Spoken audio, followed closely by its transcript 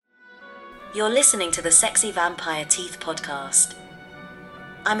You're listening to the Sexy Vampire Teeth podcast.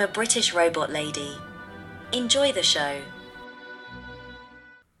 I'm a British robot lady. Enjoy the show.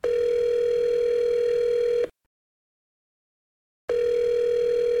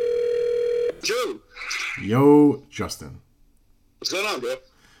 Joe. Yo, Justin. What's going on, bro?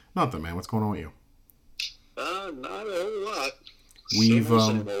 Nothing, man. What's going on with you? Not a whole lot. We've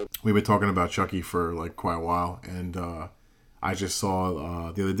Same old. we've been talking about Chucky for like quite a while, and I just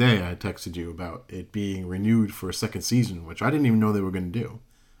saw the other day I texted you about it being renewed for a second season, which I didn't even know they were going to do.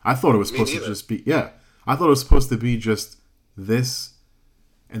 I thought it was supposed to just be I thought it was supposed to be just this,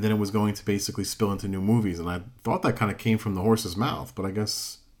 and then it was going to basically spill into new movies, and I thought that kind of came from the horse's mouth, but I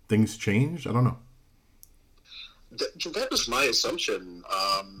guess things changed. I don't know. That was my assumption,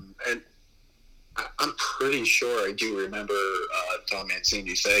 and I'm pretty sure I do remember Tom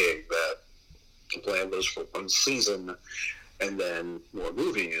Mancini saying that the plan was for one season and then more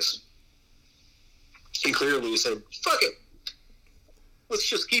movies. He clearly said, fuck it, let's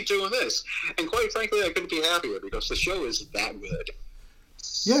just keep doing this. And quite frankly, I couldn't be happier because the show is that good.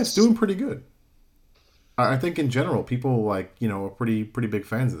 Yeah, it's doing pretty good. I think in general, people are pretty big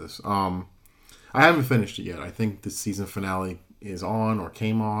fans of this. I haven't finished it yet. I think the season finale is on or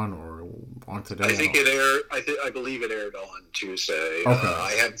came on or on today. I think it aired. I believe it aired on Tuesday. Okay.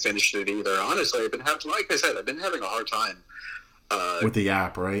 I haven't finished it either. Honestly, I've been having a hard time with the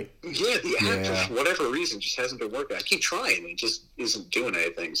app, right? Yeah, the app for whatever reason just hasn't been working. I keep trying, and it just isn't doing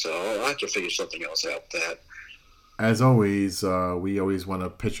anything. So I'll have to figure something else out with that. As always, we always want to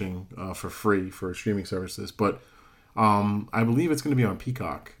pitching for free for streaming services, but I believe it's going to be on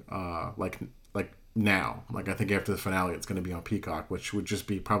Peacock. Like now, I think after the finale, it's going to be on Peacock, which would just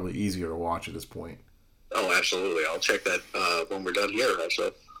be probably easier to watch at this point. Oh, absolutely! I'll check that when we're done here.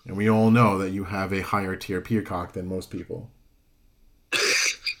 Actually, and we all know that you have a higher tier Peacock than most people.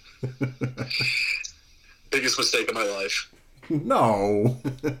 Biggest mistake of my life. No,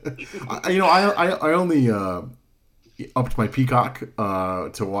 I only upped my Peacock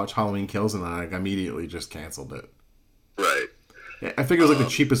to watch Halloween Kills, and I immediately just canceled it. Right. I think it was like the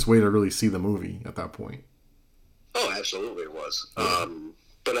cheapest way to really see the movie at that point. Oh, absolutely it was.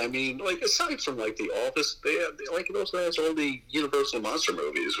 But I mean, aside from The Office, they also has all the Universal monster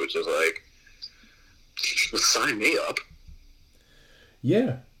movies, which is sign me up.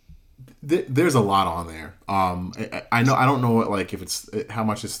 Yeah, there's a lot on there. I don't know if it's how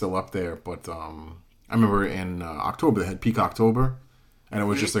much is still up there, but I remember in October they had Peak October, and it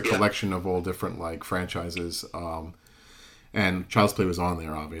was just a collection of all different franchises. And Child's Play was on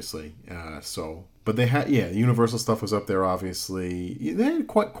there, obviously. But they had, the Universal stuff was up there, obviously. They had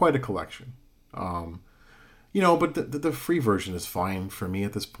quite a collection. But the free version is fine for me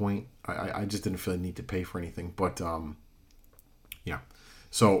at this point. I just didn't feel the need to pay for anything. But yeah.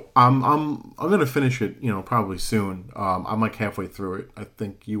 So I'm gonna finish it, probably soon. I'm halfway through it. I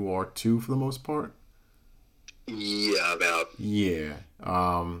think you are too, for the most part. Yeah, about. Yeah.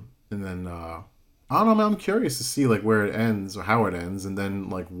 And then. I don't know, man. I'm curious to see where it ends or how it ends, and then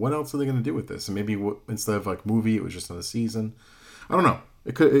what else are they going to do with this? And maybe instead of movie, it was just another season. I don't know.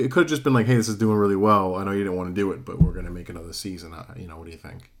 It could have just been hey, this is doing really well. I know you didn't want to do it, but we're going to make another season. What do you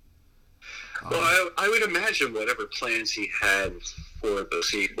think? Well, I would imagine whatever plans he had for the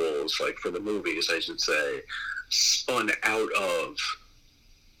sequels, for the movies, I should say, spun out of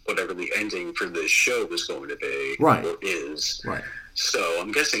whatever the ending for this show was going to be, right? Or is, right? So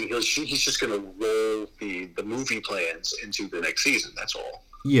I'm guessing he's just going to roll the movie plans into the next season. That's all.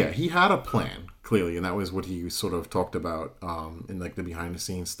 Yeah, he had a plan, clearly, and that was what he sort of talked about in the behind the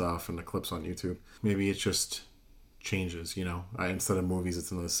scenes stuff and the clips on YouTube. Maybe it just changes, instead of movies,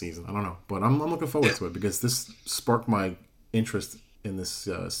 it's another season. I don't know, but I'm looking forward to it because this sparked my interest in this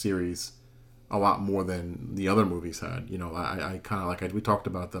series a lot more than the other movies had. I kind of we talked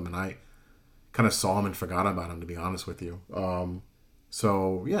about them, and I kind of saw them and forgot about them, to be honest with you.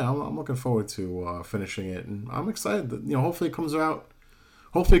 So yeah, I'm looking forward to finishing it, and I'm excited that hopefully it comes out.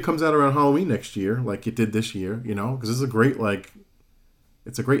 Hopefully it comes out around Halloween next year, like it did this year. Because it's a great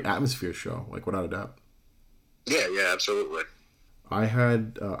it's a great atmosphere show, without a doubt. Yeah, absolutely.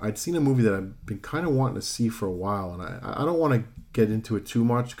 I'd seen a movie that I've been kind of wanting to see for a while, and I don't want to get into it too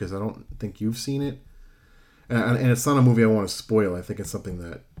much because I don't think you've seen it, and it's not a movie I want to spoil. I think it's something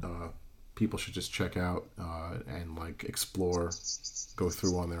that people should just check out and explore, go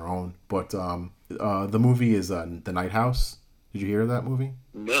through on their own. But the movie is The Night House. Did you hear of that movie?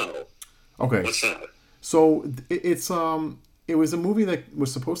 No. Okay. What's that? So it was a movie that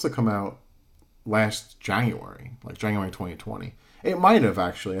was supposed to come out last January, January 2020. It might have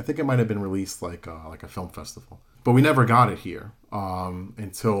actually. I think it might have been released like a film festival. but we never got it here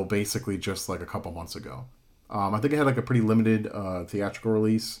until basically just like a couple months ago. I think it had like a pretty limited theatrical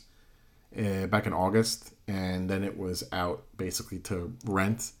release back in August, and then it was out basically to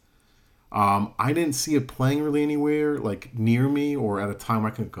rent. I didn't see it playing really anywhere like near me or at a time I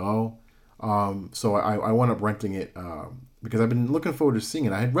could go. So I wound up renting it because I've been looking forward to seeing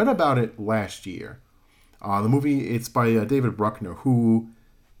it. I had read about it last year. The movie, it's by David Bruckner, who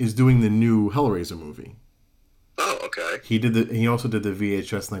is doing the new Hellraiser movie. Oh, okay. He also did the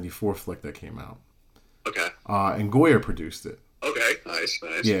VHS 94 flick that came out. Okay. And Goyer produced it. Okay, nice.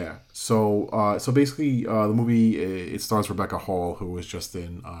 Yeah. So basically, the movie it stars Rebecca Hall, who was just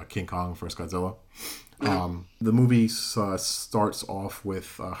in King Kong vs. Godzilla. The movie starts off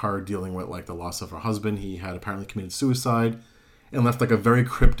with her dealing with like the loss of her husband. He had apparently committed suicide, and left like a very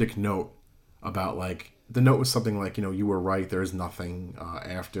cryptic note about like the note was something like, you know, you were right. There's nothing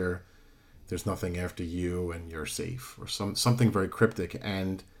after you, and you're safe, or something very cryptic.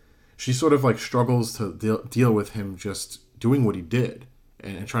 And she sort of like struggles to deal with him just doing what he did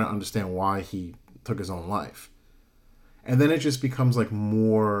and trying to understand why he took his own life. And then it just becomes like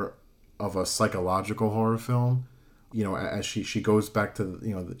more of a psychological horror film, you know, as she goes back to,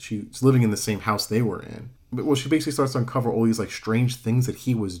 you know, she's living in the same house they were in. But well, she basically starts to uncover all these like strange things that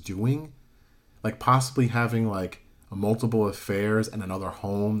he was doing, like possibly having like multiple affairs and another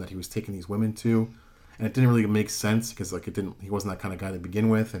home that he was taking these women to. And it didn't really make sense because like he wasn't that kind of guy to begin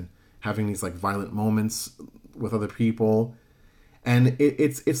with, and having these like violent moments with other people. And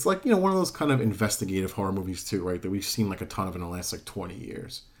it's like, you know, one of those kind of investigative horror movies too, right? That we've seen like a ton of in the last like 20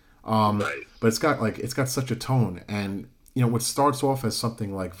 years. Right. But it's got such a tone, and you know, what starts off as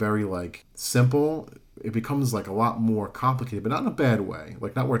something like very like simple, it becomes like a lot more complicated, but not in a bad way,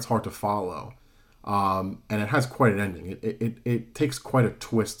 like not where it's hard to follow. And it has quite an ending. It takes quite a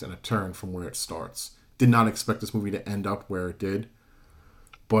twist and a turn from where it starts. Did not expect this movie to end up where it did.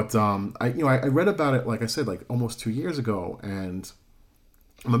 But I read about it, like I said, like almost 2 years ago, and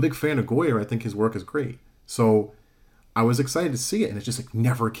I'm a big fan of Goyer. I think his work is great. So I was excited to see it, and it just like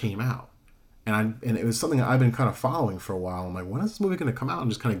never came out. And it was something that I've been kind of following for a while. I'm like, when is this movie going to come out?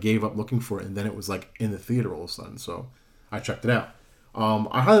 And just kind of gave up looking for it, and then it was like in the theater all of a sudden. So I checked it out.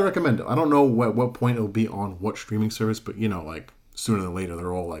 I highly recommend it. I don't know what point it'll be on what streaming service, but you know, like sooner than later,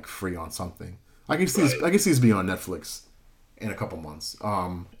 they're all like free on something. I can see this being on Netflix in a couple months.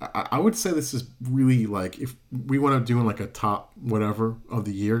 I would say this is really like, if we want to do like a top whatever of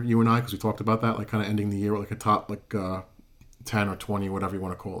the year, you and I, because we talked about that, like kind of ending the year with like a top like 10 or 20, whatever you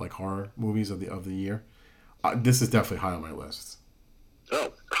want to call it, like horror movies of the year. This is definitely high on my list.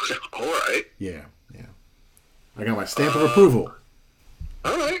 Oh, all right. Yeah. I got my stamp of approval.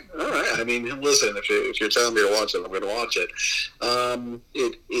 All right. I mean, listen, if you're telling me to watch it, I'm going to watch it.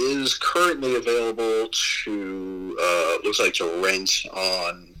 It is currently available to, looks like to rent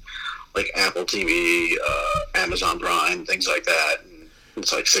on like Apple TV, Amazon Prime, things like that. And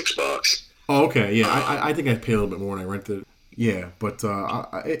it's like $6. Oh, okay. Yeah, I think I'd pay a little bit more when I rented it. Yeah, but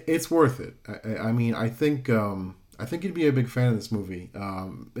it's worth it. I mean, I think you'd be a big fan of this movie,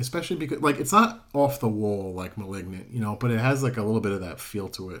 especially because like it's not off the wall like Malignant, you know, but it has like a little bit of that feel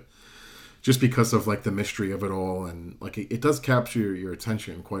to it, just because of like the mystery of it all, and like it does capture your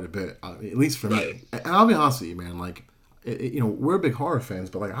attention quite a bit, at least for me. And I'll be honest with you, man, like you know, we're big horror fans,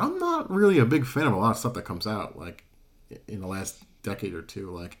 but like I'm not really a big fan of a lot of stuff that comes out like in the last decade or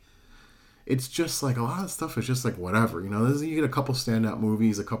two. Like it's just like a lot of stuff is just like whatever, you know. You get a couple standout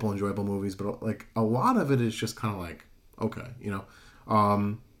movies, a couple enjoyable movies, but like a lot of it is just kind of like okay, you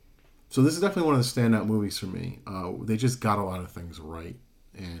know. So this is definitely one of the standout movies for me. They just got a lot of things right,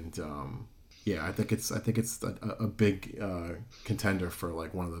 and yeah, I think it's a big contender for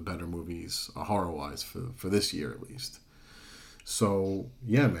like one of the better movies horror wise for this year at least. So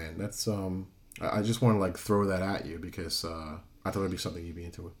yeah, man, that's I just want to like throw that at you because I thought it'd be something you'd be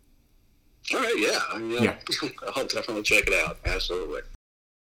into. All right, yeah. I mean, yeah. I'll definitely check it out. Absolutely.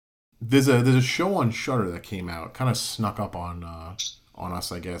 There's a show on Shudder that came out, kind of snuck up on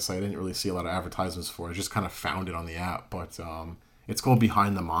us, I guess. I didn't really see a lot of advertisements for it. I just kind of found it on the app, but it's called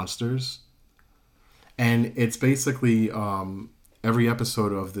Behind the Monsters, and it's basically every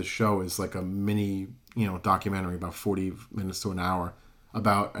episode of the show is like a mini, you know, documentary about 40 minutes to an hour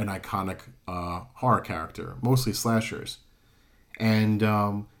about an iconic horror character, mostly slashers. And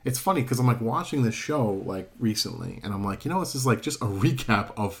it's funny because I'm like watching this show like recently, and I'm like, you know, this is like just a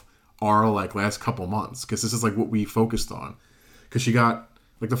recap of our like last couple months, because this is like what we focused on. Because you got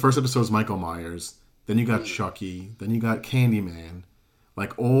like the first episode is Michael Myers, then you got Chucky, then you got Candyman,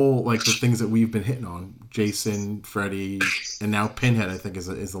 like all like the things that we've been hitting on, Jason, Freddy, and now Pinhead. I think is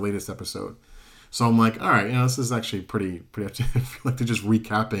the latest episode. So I'm like, all right, this is actually pretty. I feel like they're just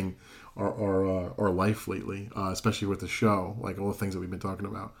recapping our life lately, especially with the show, like all the things that we've been talking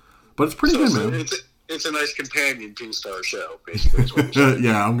about. But it's pretty good, man. It's a nice companion piece to our show, basically. Is what you're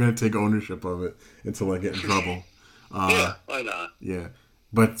Yeah, I'm gonna take ownership of it until I get in trouble. Yeah, why not? Yeah,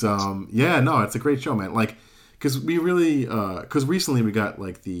 but no, it's a great show, man. Like, because recently we got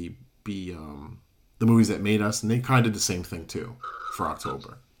like the movies that made us, and they kind of did the same thing too for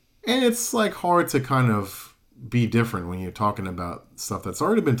October. And it's like hard to kind of be different when you're talking about stuff that's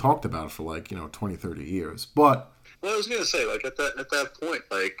already been talked about for like 20, 30 years. But well, I was gonna say, like, at that point,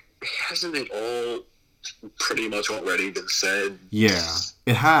 like, hasn't it all pretty much already been said? Yeah,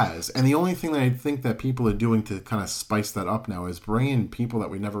 it has. And the only thing that I think that people are doing to kind of spice that up now is bringing people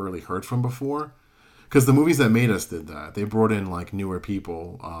that we never really heard from before. Because the movies that made us did that. They brought in like newer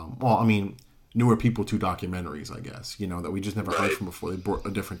people. Newer people to documentaries, I guess. That we just never heard from before. They brought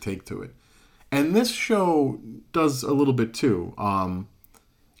a different take to it. And this show does a little bit too.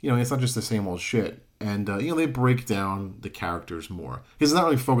 It's not just the same old shit. And, they break down the characters more. Because it's not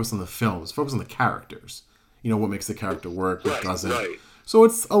really focused on the film. It's focused on the characters. What makes the character work, what doesn't. Right. So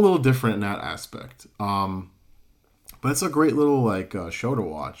it's a little different in that aspect. But it's a great little, like, show to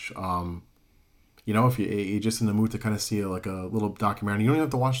watch. If you're just in the mood to kind of see, like, a little documentary, you don't even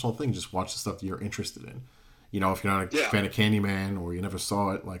have to watch the whole thing. Just watch the stuff that you're interested in. If you're not a fan of Candyman or you never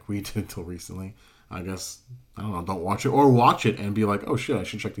saw it like we did until recently, I guess, I don't know, don't watch it. Or watch it and be like, oh shit, I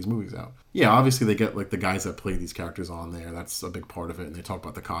should check these movies out. Yeah, obviously they get like the guys that play these characters on there. That's a big part of it. And they talk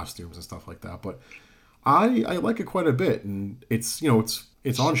about the costumes and stuff like that. But I like it quite a bit. And it's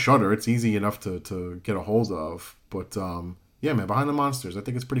on Shudder. It's easy enough to get a hold of. But yeah, man, Behind the Monsters, I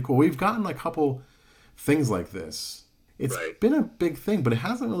think it's pretty cool. We've gotten like a couple things like this. It's been a big thing, but it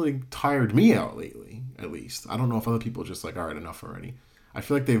hasn't really tired me out lately, at least. I don't know if other people are just like, all right, enough already. I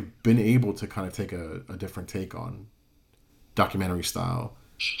feel like they've been able to kind of take a different take on documentary style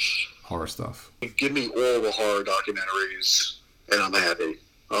horror stuff. Give me all the horror documentaries, and I'm happy.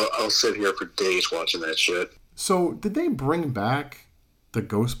 I'll sit here for days watching that shit. So, did they bring back the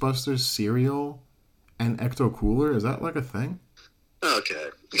Ghostbusters cereal and Ecto Cooler? Is that like a thing? Okay.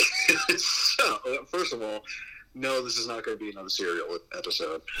 So, first of all, no, this is not going to be another serial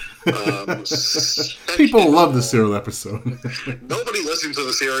episode. People love the serial episode. Nobody listened to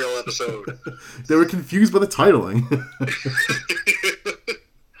the serial episode. They were confused by the titling.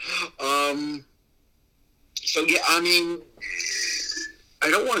 So, yeah, I mean, I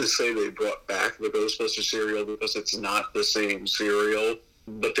don't want to say they brought back the Ghostbuster cereal because it's not the same cereal,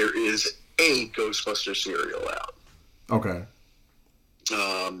 but there is a Ghostbuster cereal out. Okay.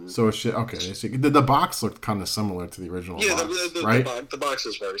 So it should, okay. So the box looked kind of similar to the original box, right? The box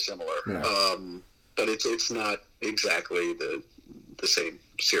is very similar, yeah. But it's not exactly the same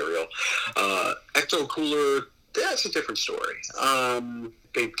cereal. Ecto Cooler, that's a different story.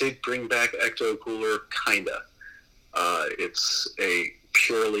 They did bring back Ecto Cooler, kinda. It's a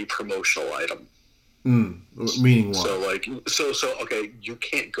purely promotional item. Meaning what? So okay, you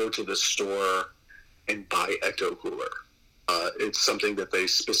can't go to the store and buy Ecto Cooler. It's something that they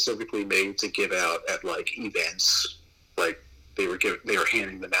specifically made to give out at like events, like they were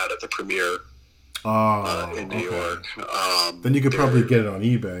handing them out at the premiere in New York. Then you could probably get it on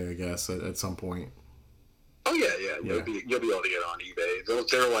eBay, I guess, at some point. Oh yeah. You'll be able to get it on eBay.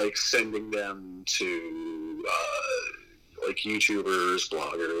 They're like sending them to like YouTubers,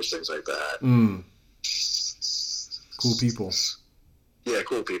 bloggers, things like that. Cool people. Yeah,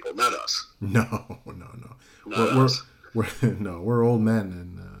 cool people. Not us. No. Not us. We're old men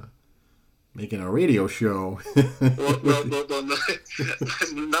and making a radio show. well,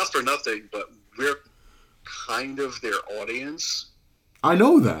 not for nothing, but we're kind of their audience. I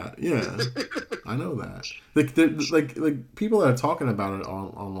know that. Yeah, I know that. Like people that are talking about it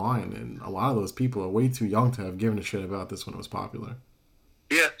online, and a lot of those people are way too young to have given a shit about this when it was popular.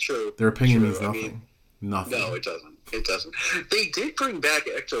 Yeah, true. Their opinion means nothing. Nothing. No, it doesn't. It doesn't. They did bring back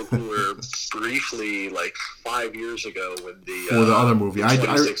Ecto Cooler briefly, like 5 years ago, when for the other movie. I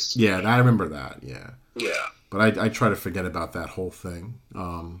remember that. Yeah. Yeah. But I try to forget about that whole thing.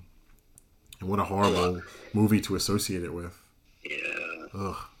 And what a horrible movie to associate it with. Yeah.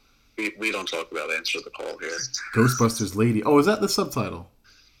 Ugh. We don't talk about Answer the Call here. Ghostbusters Lady. Oh, is that the subtitle?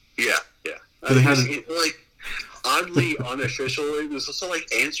 Yeah. So they had oddly unofficial. It was also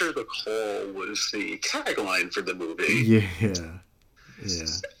like Answer the Call was the tagline for the movie. Yeah.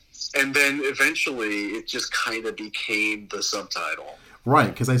 And then eventually it just kind of became the subtitle. Right,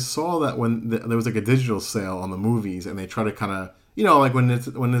 because I saw that when there was like a digital sale on the movies, and they try to kind of, like when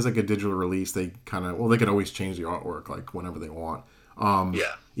there's like a digital release, they kind of, they could always change the artwork like whenever they want.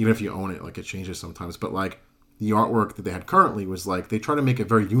 even if you own it, like it changes sometimes. But like the artwork that they had currently was like they try to make it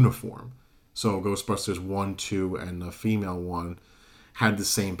very uniform. So Ghostbusters 1, 2, and the female one had the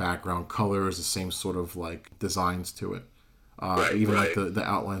same background colors, the same sort of like designs to it. Even like the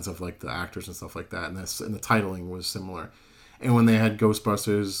outlines of like the actors and stuff like that, and the titling was similar. And when they had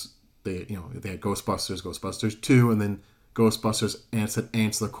Ghostbusters, they had Ghostbusters 2, and then Ghostbusters Answer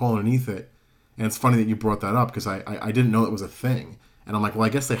the Call underneath it. And it's funny that you brought that up because I didn't know it was a thing. And I'm like, well, I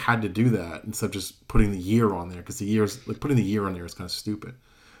guess they had to do that instead of just putting the year on there, because putting the year on there is kind of stupid.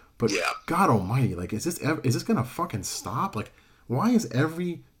 But God Almighty, like, is this gonna fucking stop? Like, why is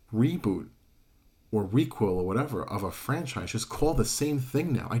every reboot or requel or whatever of a franchise just called the same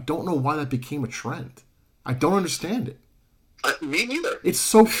thing now? I don't know why that became a trend. I don't understand it. Me neither. It's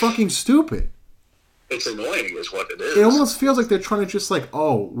so fucking stupid. It's annoying is what it is. It almost feels like they're trying to just like,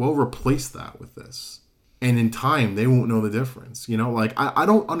 oh, we'll replace that with this. And in time, they won't know the difference. You know, like, I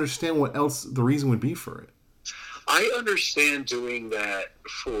don't understand what else the reason would be for it. I understand doing that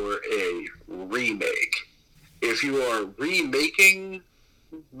for a remake. If you are remaking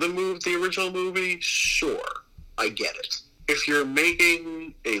the original movie, sure, I get it. If you're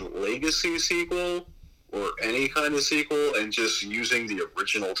making a legacy sequel or any kind of sequel and just using the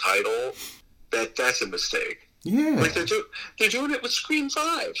original title, that's a mistake. Yeah. Like they're doing it with Scream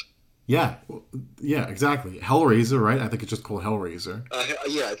 5. Yeah, exactly. Hellraiser, right? I think it's just called Hellraiser.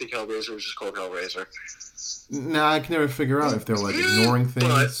 I think Hellraiser was just called Hellraiser. Nah, I can never figure out if they're like ignoring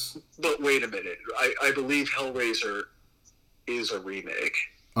things. But wait a minute. I believe Hellraiser is a remake.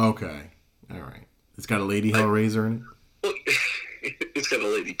 Okay. All right. It's got a lady Hellraiser in it? Well, it's got a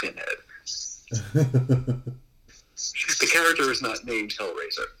lady Pinhead. The character is not named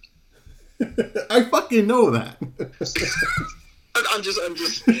Hellraiser. I fucking know that. I'm just.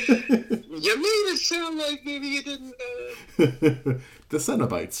 You made it sound like maybe you didn't. The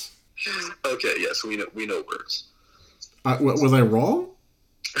Cenobites. Okay, yes, we know words. Was I wrong?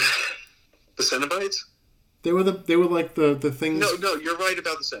 The Cenobites? They were like the things. No, you're right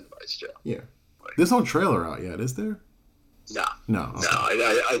about the Cenobites, Joe. Yeah. There's no trailer out yet, is there? No. Okay.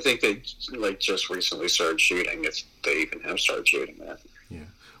 I think they just recently started shooting, if they even have started shooting that. Yeah.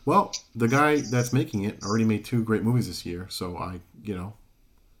 Well, the guy that's making it already made 2 great movies this year, so who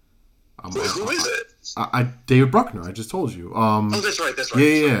is it? David Bruckner. I just told you. That's right.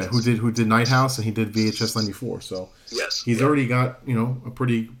 Yeah. Who did Night House, and he did VHS 94. So yes, he's already got a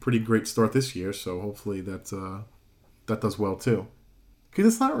pretty great start this year. So hopefully that does well too.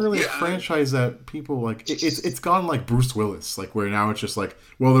 Because it's not really a franchise that people like. It's gone like Bruce Willis, like where now it's just like,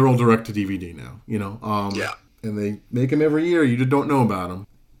 well, they're all direct to DVD now. And they make them every year. You just don't know about them.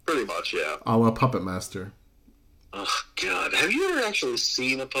 Pretty much, yeah. A la Puppet Master. Oh, God. Have you ever actually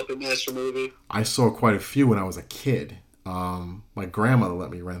seen a Puppet Master movie? I saw quite a few when I was a kid. My grandmother let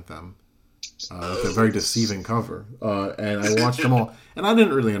me rent them. With a very deceiving cover. And I watched them all. And I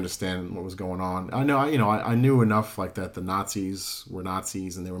didn't really understand what was going on. I knew enough like that the Nazis were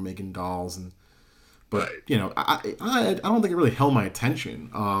Nazis and they were making dolls. But I don't think it really held my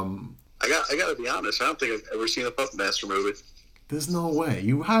attention. I got to be honest. I don't think I've ever seen a Puppet Master movie. There's no way.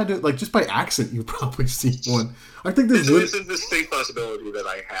 You had to, like, just by accident, you've probably seen one. I think there's a distinct possibility that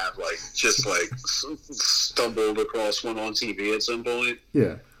I have, stumbled across one on TV at some point.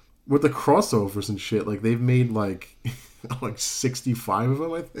 Yeah. With the crossovers and shit, like, they've made, like 65 of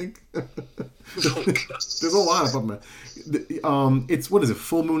them, I think. There's a lot of them. It's, what is it,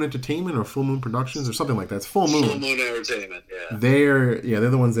 Full Moon Entertainment or Full Moon Productions or something like that. It's Full Moon. Full Moon Entertainment, yeah. They're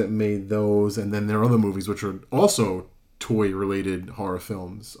the ones that made those, and then there are other movies which are also toy-related horror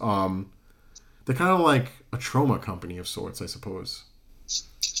films. They're kind of like a Trauma company of sorts, I suppose.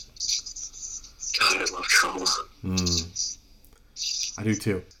 God, I love Trauma. I do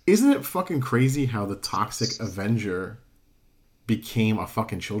too. Isn't it fucking crazy how the Toxic Avenger became a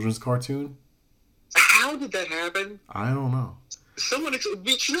fucking children's cartoon? How did that happen? I don't know.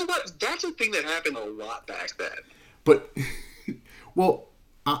 But you know what? That's a thing that happened a lot back then. But, well,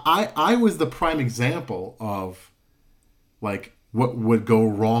 I was the prime example of like what would go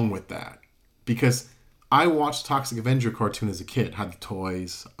wrong with that, because I watched Toxic Avenger cartoon as a kid, had the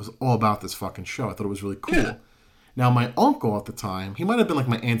toys, I was all about this fucking show. I thought it was really cool. Yeah. Now my uncle at the time, he might have been like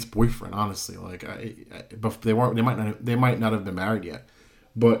my aunt's boyfriend, honestly. Like, but they might not have been married yet.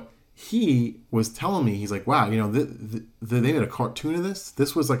 But he was telling me, he's like, wow, they made a cartoon of this.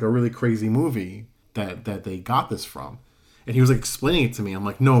 This was like a really crazy movie that they got this from. And he was like explaining it to me. I'm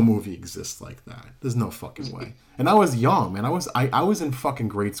like, no movie exists like that. There's no fucking way. And I was young, man. I was in fucking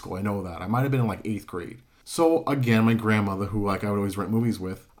grade school. I know that. I might have been in like 8th grade. So again, my grandmother, who like I would always rent movies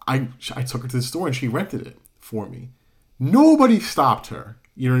with, I took her to the store and she rented it for me. Nobody stopped her.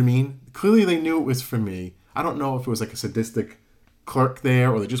 You know what I mean? Clearly they knew it was for me. I don't know if it was like a sadistic clerk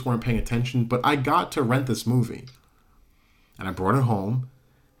there or they just weren't paying attention, but I got to rent this movie. And I brought it home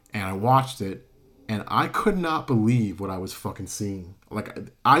and I watched it and I could not believe what I was fucking seeing. Like,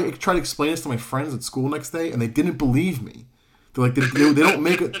 I tried to explain this to my friends at school next day and they didn't believe me. They're like,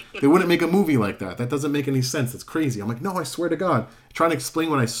 they wouldn't make a movie like that. That doesn't make any sense. It's crazy. I'm like, no, I swear to God. Trying to explain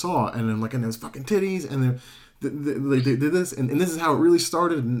what I saw, and then like, and there's fucking titties, and they did this, and this is how it really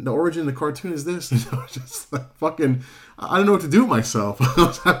started, and the origin of the cartoon is this, and I was just like, fucking, I don't know what to do with myself. I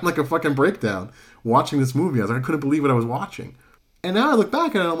was having like a fucking breakdown watching this movie. I was like, I couldn't believe what I was watching. And now I look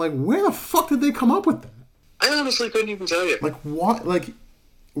back at it, and I'm like, where the fuck did they come up with that? I honestly couldn't even tell you. Like, what? Like,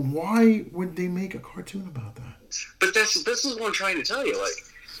 why would they make a cartoon about that? But this is what I'm trying to tell you.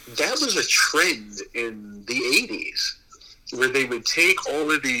 Like, that was a trend in the 80s where they would take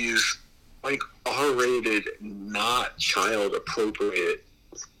all of these, like, R-rated, not child-appropriate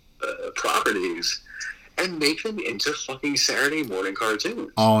properties and make them into fucking Saturday morning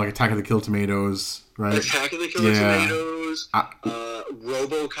cartoons. Oh, like Attack of the Killer Tomatoes, right? Attack of the Killer Tomatoes,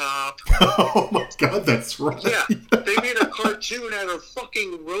 RoboCop. Oh my God, that's right. Yeah, they made a cartoon out of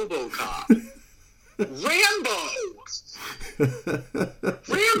fucking RoboCop. Rambo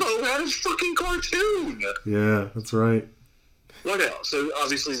had a fucking cartoon. Yeah, that's right. What else? So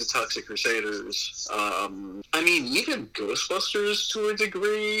obviously the Toxic Crusaders. I mean, even Ghostbusters to a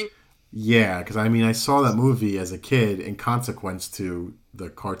degree. Yeah, because I mean, I saw that movie as a kid in consequence to the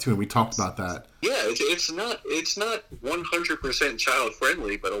cartoon. We talked about that. Yeah, it's not 100% child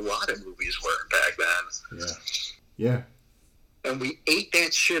friendly, but a lot of movies weren't back then. Yeah. And we ate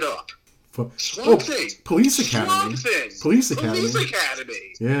that shit up. Swamp Thing. Police Academy. Police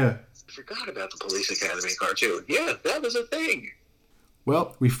Academy. Yeah. I forgot about the Police Academy cartoon. Yeah, that was a thing.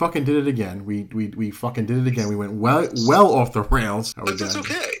 Well, we fucking did it again. We fucking did it again. We went well off the rails. But that's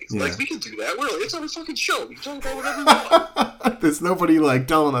okay. Yeah. Like, we can do that. It's our fucking show. We can talk about whatever we want. There's nobody, like,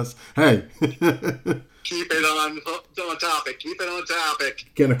 telling us, hey. Keep it on topic. Keep it on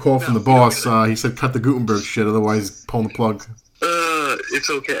topic. Getting a call from the boss. He said, cut the Gutenberg shit, otherwise pulling the plug. It's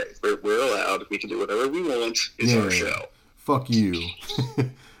okay. We're allowed. We can do whatever we want. It's our show. Fuck you.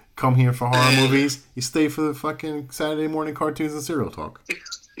 Come here for horror movies. You stay for the fucking Saturday morning cartoons and cereal talk.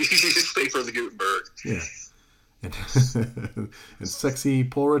 You stay for the Gutenberg. Yeah. And sexy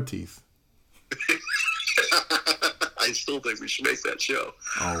Polaroid teeth. I still think we should make that show.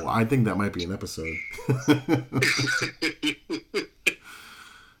 Oh, I think that might be an episode.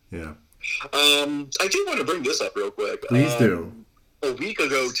 Yeah. I do want to bring this up real quick. Please do. A week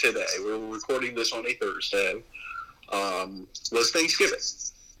ago today, we were recording this on a Thursday, was Thanksgiving.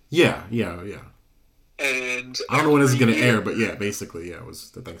 Yeah. And I don't know when this is going to air, but yeah, basically, it was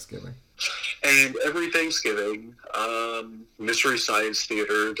the Thanksgiving. And every Thanksgiving, Mystery Science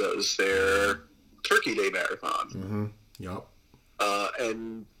Theater does their Turkey Day Marathon. Mm-hmm. Yep.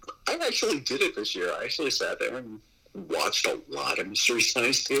 And I actually did it this year. I actually sat there and watched a lot of Mystery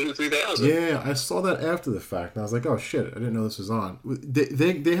Science Theater 3000. Yeah, I saw that after the fact, and I was like, oh shit, I didn't know this was on.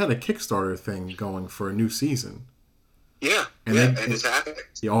 They had a Kickstarter thing going for a new season. Yeah, and it's happening.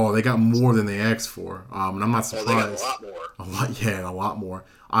 Oh, they got more than they asked for, and I'm not surprised. Oh, they got a lot more. A lot more.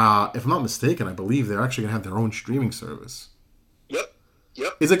 If I'm not mistaken, I believe they're actually going to have their own streaming service.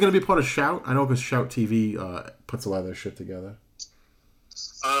 Yep. Is it going to be part of Shout? I know because Shout TV puts a lot of their shit together.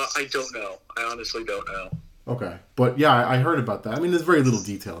 I don't know. I honestly don't know. Okay. But yeah, I heard about that. I mean, there's very little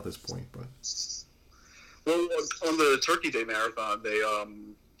detail at this point, but... Well, on the Turkey Day Marathon,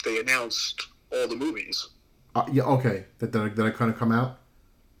 they announced all the movies. Yeah, okay. Did I kind of come out?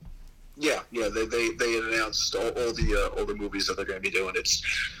 Yeah. They announced all the movies that they're going to be doing. It's,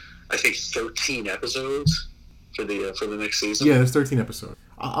 I think, 13 episodes for the next season. Yeah, there's 13 episodes.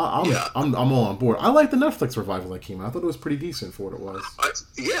 I'm all on board. I like the Netflix revival that came out. I thought it was pretty decent for what it was.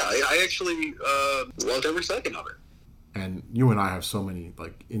 I actually loved every second of it. And you and I have so many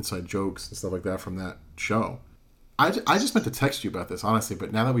like inside jokes and stuff like that from that show. I just meant to text you about this, honestly,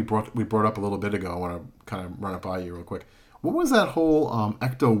 but now that we brought up a little bit ago, I want to kind of run it by you real quick. What was that whole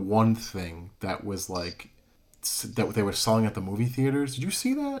Ecto-1 thing that was like that they were selling at the movie theaters? Did you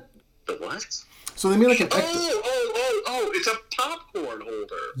see that? The what? So they made like an Oh, it's a popcorn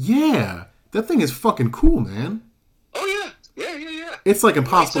holder. Yeah, that thing is fucking cool, man. Oh, yeah. It's like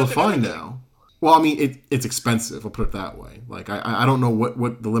impossible to find now. Well, I mean, it's expensive, I'll put it that way. Like, I don't know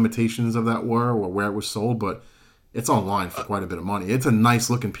what the limitations of that were or where it was sold, but it's online for quite a bit of money. It's a nice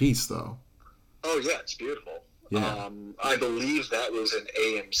looking piece, though. Oh, yeah, it's beautiful. Yeah. I believe that was an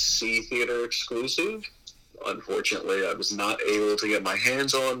AMC theater exclusive. Unfortunately, I was not able to get my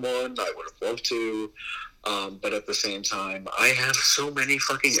hands on one. I would have loved to. But at the same time, I have so many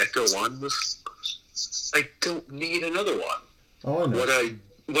fucking Ecto 1s. I don't need another one. Oh, I know.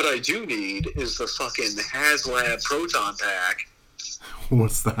 What I do need is the fucking HasLab Proton Pack.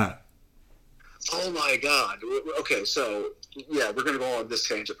 What's that? Oh my god. Okay, so, yeah, we're going to go on this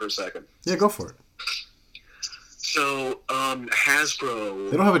tangent for a second. Yeah, go for it. So,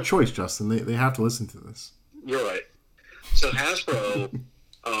 Hasbro... They don't have a choice, Justin. They have to listen to this. You're right. So, Hasbro...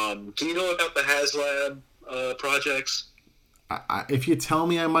 do you know about the HasLab projects? If you tell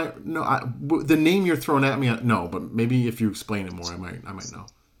me, I might know. The name you're throwing at me, no. But maybe if you explain it more, I might know.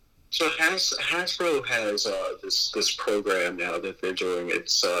 So Hasbro has this program now that they're doing.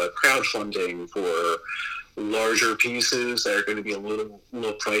 It's crowdfunding for larger pieces that are going to be a little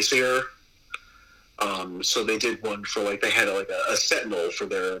pricier. So they did one for they had a Sentinel for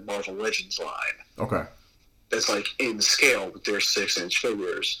their Marvel Legends line. Okay. That's in scale with their 6-inch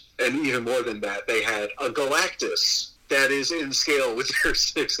figures, and even more than that, they had a Galactus that is in scale with their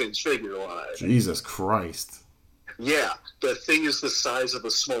 6-inch figure line. Jesus Christ. Yeah, the thing is the size of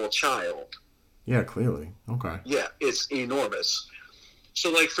a small child. Yeah, clearly. Okay. Yeah, it's enormous.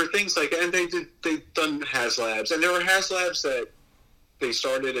 So, for things like that, and they've done HasLabs, and there were HasLabs that they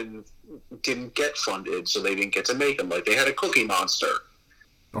started and didn't get funded, so they didn't get to make them. They had a Cookie Monster.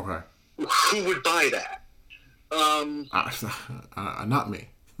 Okay. Who would buy that? Not me.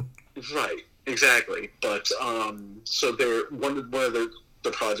 Right, exactly. But so they're one of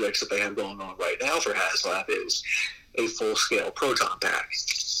the projects that they have going on right now for HasLab is a full-scale proton pack.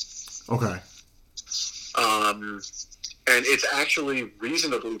 Okay. And it's actually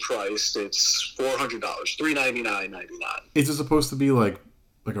reasonably priced. It's $400, $399.99. Is it supposed to be like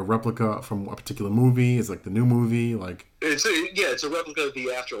a replica from a particular movie? Is the new movie It's a replica of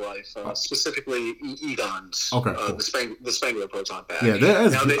the Afterlife, specifically Egon's. Okay, cool. the Spengler proton pack. Yeah,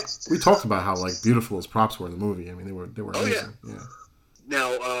 we talked about how beautiful his props were in the movie. I mean, they were amazing. Oh, yeah.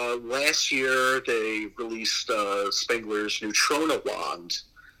 Now, last year they released Spengler's Neutrona wand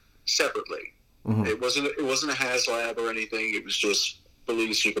separately. Mm-hmm. It wasn't a HasLab or anything. It was just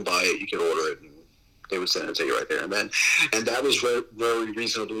released. You can buy it. You can order it. And they would send it to you right there and then. And that was very, very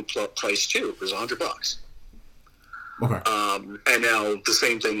reasonably priced too. It was $100. Okay. And now the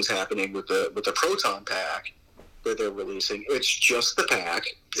same thing is happening with the Proton pack that they're releasing. It's just the pack.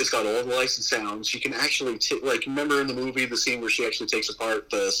 It's got all the licensed sounds. You can actually remember in the movie the scene where she actually takes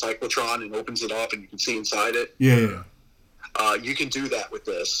apart the cyclotron and opens it up and you can see inside it? Yeah. You can do that with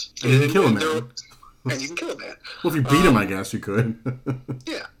this. And you can kill a man. And you can kill a man. Well, if you beat him, I guess you could.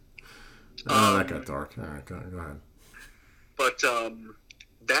 Yeah. Oh, that got dark. All right, go ahead. But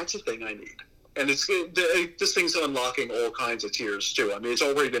that's a thing I need. And this thing's unlocking all kinds of tiers, too. I mean, it's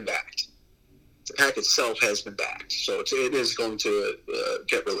already been backed. The pack itself has been backed. So it is going to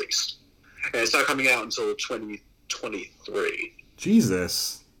get released. And it's not coming out until 2023.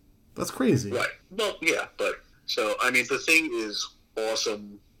 Jesus. That's crazy. Right. Well, yeah, but... So, I mean, the thing is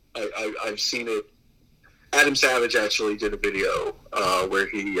awesome. I've seen it. Adam Savage actually did a video where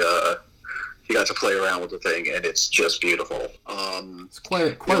he got to play around with the thing, and it's just beautiful. It's quite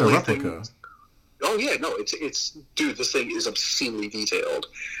a replica. Oh yeah, no, it's dude. This thing is obscenely detailed.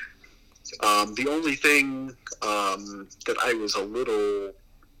 The only thing that I was a little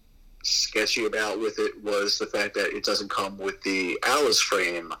sketchy about with it was the fact that it doesn't come with the Alice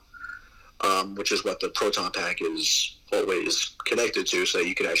frame. Which is what the Proton pack is always connected to, so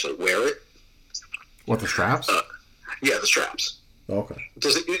you can actually wear it. What, the straps? Yeah, the straps. Okay.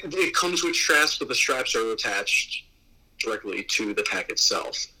 It comes with straps, but the straps are attached directly to the pack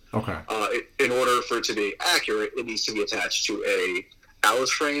itself. Okay. In order for it to be accurate, it needs to be attached to a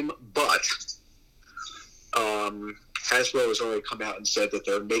Alice frame, but Hasbro has already come out and said that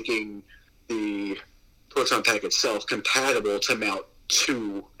they're making the Proton pack itself compatible to mount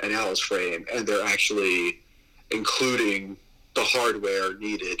to an Alice frame, and they're actually including the hardware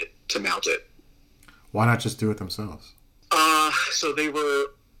needed to mount it. Why not just do it themselves? So the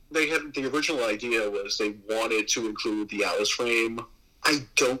original idea was they wanted to include the Alice frame. I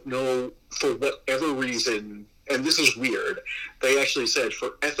don't know, for whatever reason, and this is weird, they actually said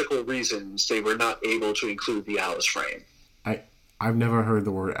for ethical reasons they were not able to include the Alice frame. I've never heard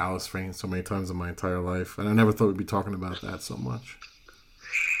the word Alice frame so many times in my entire life, and I never thought we'd be talking about that so much.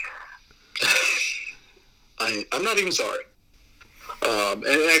 I'm not even sorry. And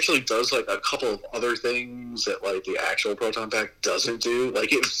it actually does a couple of other things that the actual Proton pack doesn't do.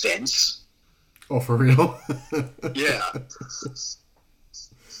 It vents. Oh, for real? Yeah.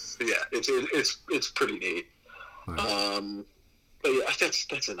 Yeah, it's pretty neat. Nice. But yeah,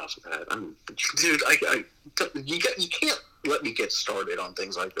 that's enough of that. Dude, you can't let me get started on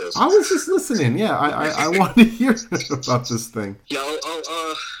things like this. I was just listening. Yeah, I want to hear about this thing. Yeah,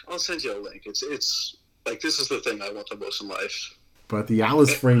 I'll send you a link. It's like, this is the thing I want the most in life. But the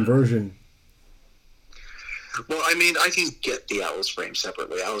Alice frame version. Well, I mean, I can get the Alice frames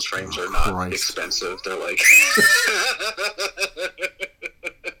separately. Alice frames are not expensive. They're like...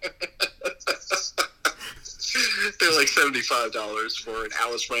 They're like $75 for an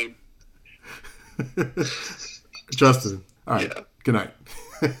Alice frame. Justin. All right. Yeah. Good night.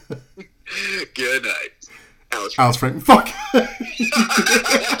 Good night. Alice frame. Fuck.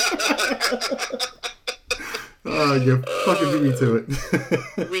 Oh, you fucking beat me to it.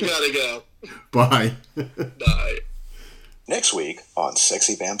 We gotta go. Bye. Bye. Next week on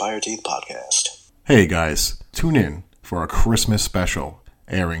Sexy Vampire Teeth Podcast. Hey guys, tune in for our Christmas special,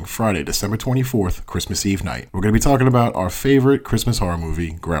 airing Friday, December 24th, Christmas Eve night. We're going to be talking about our favorite Christmas horror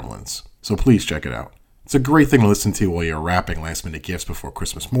movie, Gremlins. So please check it out. It's a great thing to listen to while you're wrapping last-minute gifts before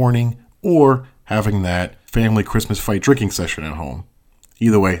Christmas morning, or having that family Christmas fight drinking session at home.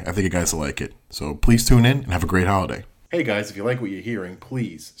 Either way, I think you guys will like it. So please tune in and have a great holiday. Hey guys, if you like what you're hearing,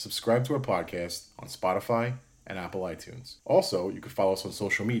 please subscribe to our podcast on Spotify and Apple iTunes. Also, you can follow us on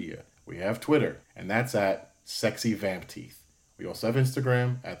social media. We have Twitter, and that's at Sexy Vamp Teeth. We also have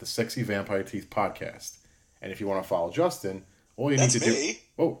Instagram at the Sexy Vampire Teeth Podcast. And if you want to follow Justin, all you need to do...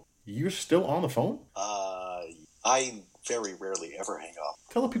 Oh, you're still on the phone? I very rarely ever hang up.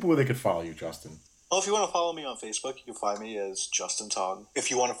 Tell the people where they could follow you, Justin. Well, if you want to follow me on Facebook, you can find me as Justin Tong.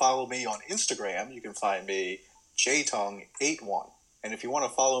 If you want to follow me on Instagram, you can find me jtong81. And if you want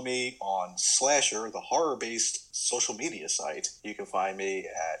to follow me on Slasher, the horror-based social media site, you can find me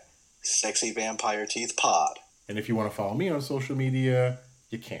at Sexy Vampire Teeth Pod. And if you want to follow me on social media,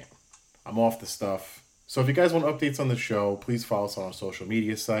 you can. I'm off the stuff. So if you guys want updates on the show, please follow us on our social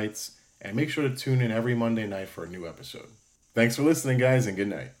media sites. And make sure to tune in every Monday night for a new episode. Thanks for listening, guys, and good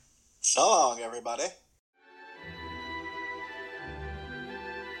night. So long, everybody.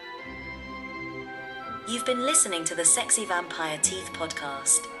 You've been listening to the Sexy Vampire Teeth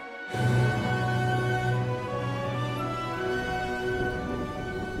Podcast.